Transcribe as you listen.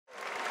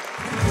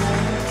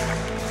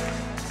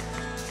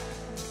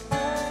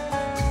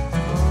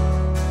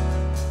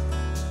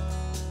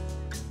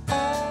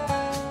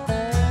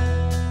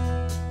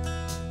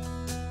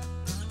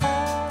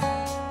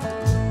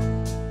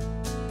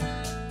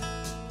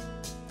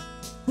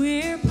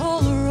We're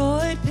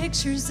Polaroid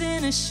pictures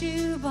in a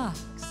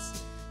shoebox,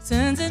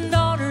 sons and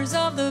daughters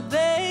of the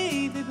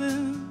baby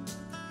boom.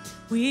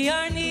 We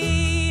are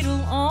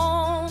needle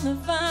on the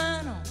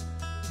vinyl,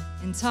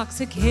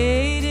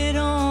 intoxicated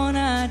on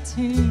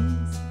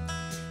iTunes.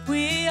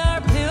 We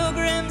are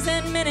pilgrims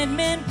and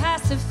Minutemen,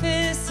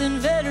 pacifists and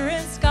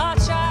veterans,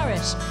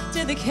 Scotch-Irish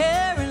to the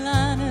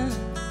Carolinas,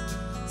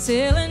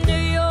 sailing New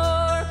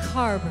York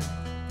Harbor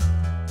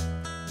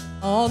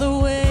all the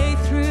way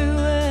through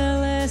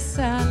Ellis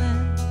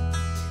Island.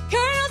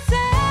 Colonel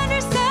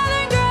Sanders,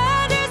 Southern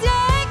Granders,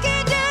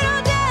 Yankee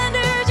Doodle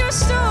Danders, your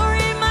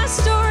story, my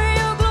story,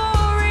 your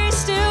glory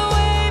still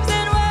waves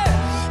and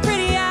we're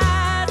pretty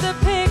eyes a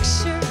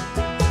picture.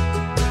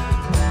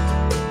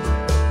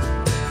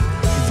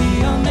 The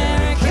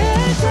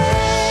American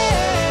face.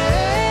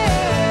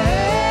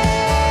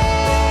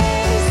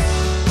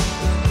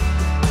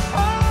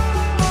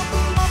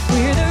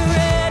 We're the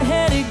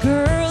red-headed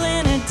girl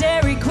in a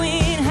Dairy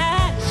Queen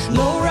hat,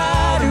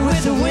 lowrider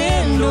with the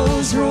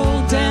windows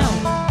rolled down.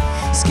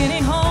 Skinny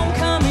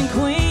homecoming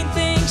queen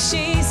thinks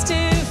she's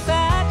too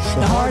fat.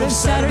 The heart of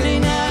Saturday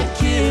night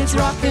kids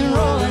rock and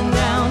rollin'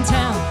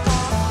 downtown.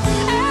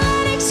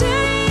 Atlantic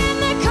City in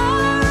the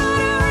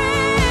Colorado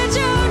Ridge,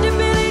 oh, to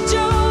Billy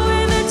Joe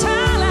in the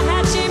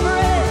Tallahatchie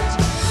Bridge.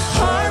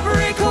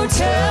 Heartbreak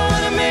Hotel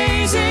and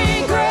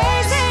Amazing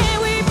Grace,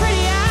 and we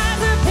pretty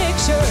eyes a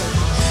picture.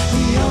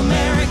 The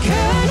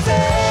American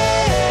face.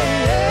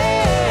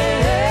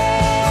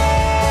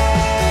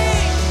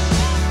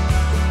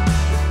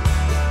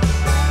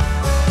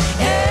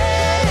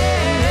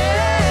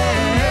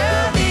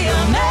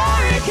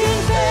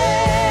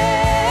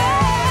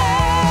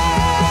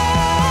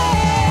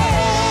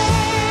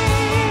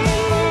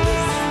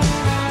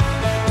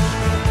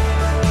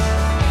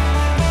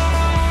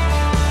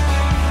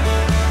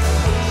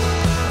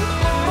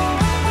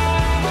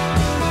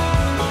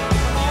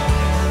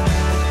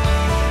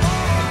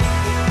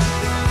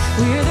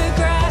 We're the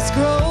grass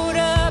growed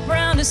up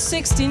round a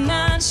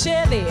 69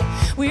 Chevy.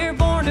 We're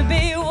born to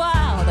be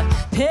wild,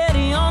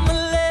 petty on the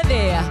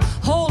levee.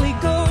 Holy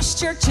Ghost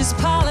churches,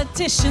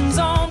 politicians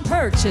on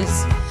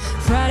perches.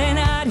 Friday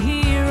night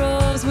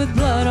heroes with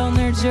blood on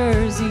their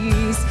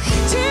jerseys.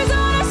 Tears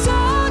on our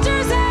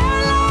soldiers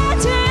and low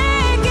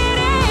ticket.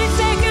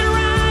 Second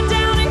ride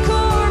down in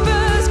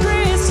Corpus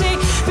Christi.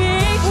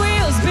 Big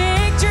wheels,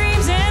 big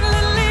dreams, and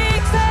little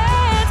league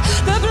fans.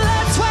 The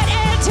blood, sweat,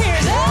 and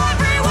tears.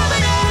 Every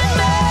woman and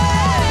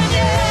man,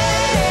 yeah.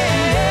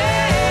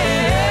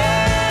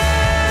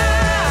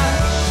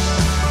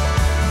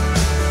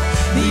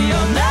 The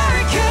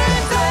American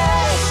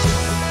face.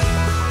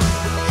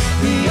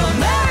 The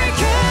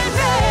American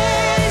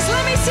face.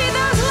 Let me see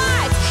those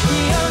lights.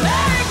 The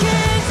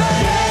American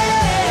face.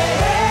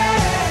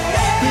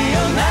 The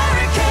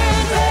American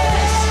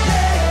face.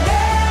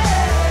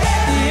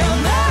 The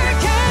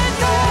American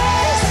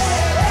face.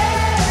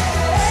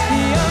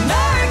 The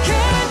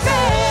American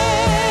face.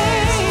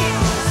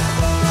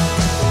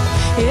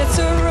 It's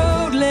a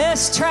road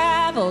less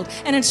traveled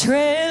and a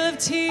trail of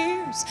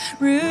tears.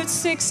 Route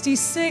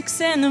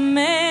 66 and the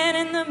man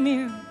in the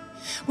mirror.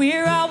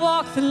 Where I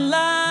walk the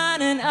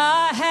line and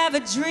I have a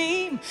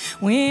dream.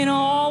 We ain't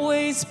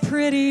always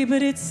pretty,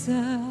 but it's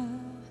a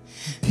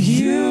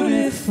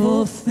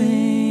beautiful thing.